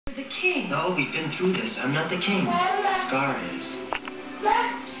The king. No, we've been through this. I'm not the king. Scar is.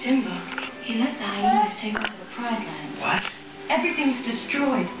 Simba, he let the hyenas take over the Pride Lands. What? Everything's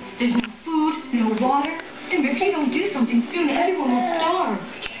destroyed. There's no food, no water. Simba, if you don't do something soon, everyone will starve.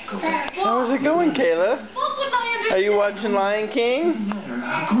 I can't go back. How's it going, Kaylah? What was I understand? Are you watching Lion King? Doesn't matter.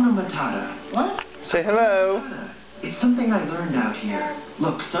 Hakuna Matata. What? Say hello. It's something I learned out here.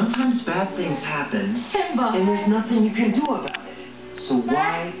 Look, sometimes bad things happen, Simba. and there's nothing you can do about it. So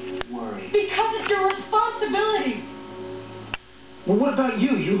why worry? Because it's your responsibility. Well, what about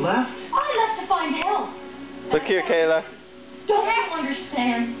you? You left? I left to find help. Look here, Kaylah. Don't you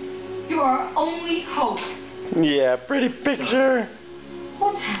understand? You're our only hope. Yeah, pretty picture.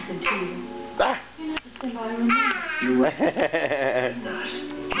 What's happened to you? Ah. You're not the Simba I remember. You're right. I'm not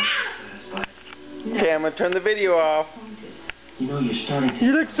satisfied. Okay, I'm gonna turn the video off. You know, you're starting to...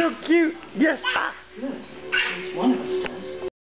 You look so cute. Yes. Ah. Good. At least one of us does.